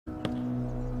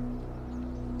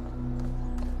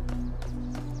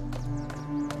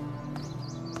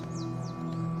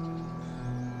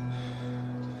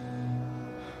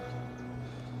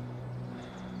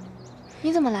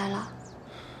你怎么来了？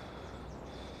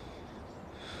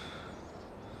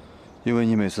因为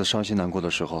你每次伤心难过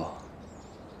的时候，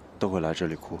都会来这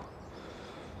里哭。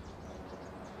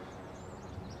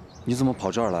你怎么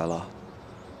跑这儿来了？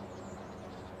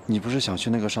你不是想去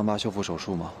那个伤疤修复手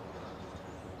术吗？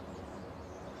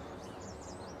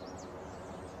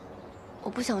我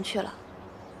不想去了。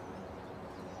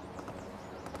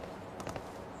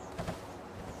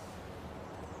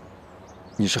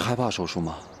你是害怕手术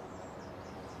吗？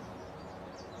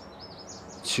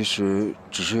其实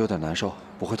只是有点难受，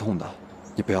不会痛的，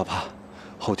你不要怕。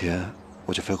后天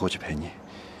我就飞过去陪你。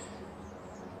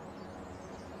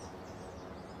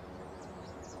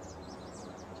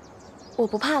我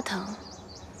不怕疼。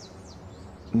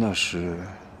那是。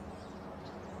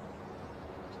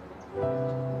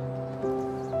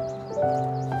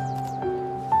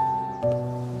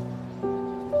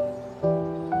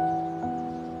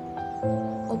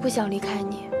我不想离开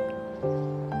你，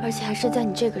而且还是在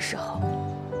你这个时候。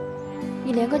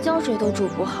你连个胶水都煮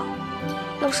不好，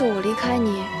要是我离开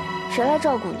你，谁来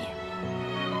照顾你？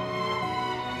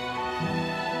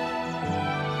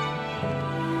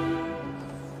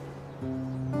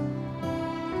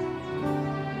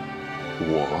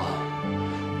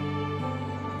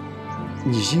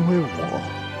你因为我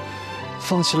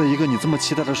放弃了一个你这么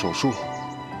期待的手术。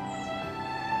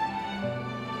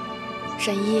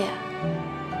沈一，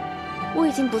我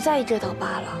已经不在意这道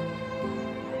疤了。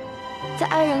在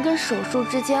爱人跟手术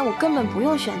之间，我根本不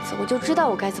用选择，我就知道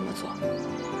我该怎么做。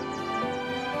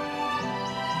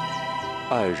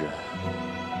爱人？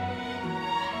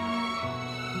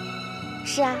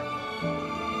是啊，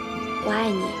我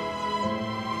爱你，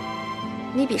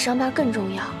你比伤疤更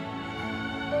重要。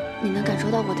你能感受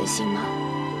到我的心吗？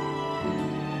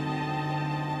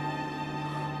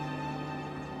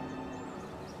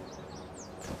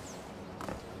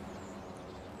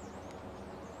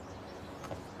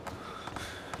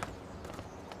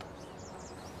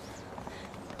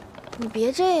你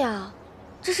别这样，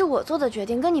这是我做的决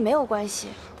定，跟你没有关系。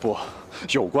不，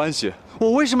有关系。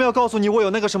我为什么要告诉你我有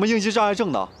那个什么应激障碍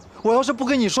症呢？我要是不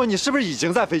跟你说，你是不是已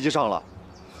经在飞机上了？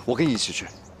我跟你一起去。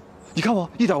你看我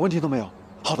一点问题都没有，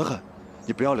好得很。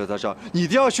你不要留在这儿，你一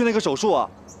定要去那个手术啊！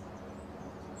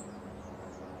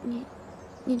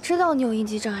你知道你有应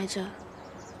激障碍症？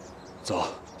走，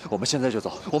我们现在就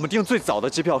走。我们订最早的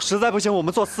机票，实在不行我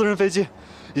们坐私人飞机，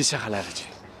一切还来得及。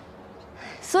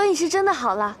所以你是真的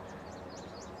好了，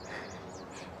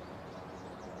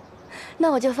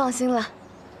那我就放心了。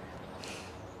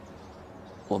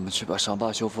我们去把伤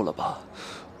疤修复了吧，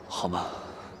好吗？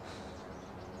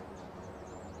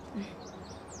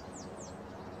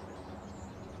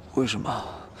为什么？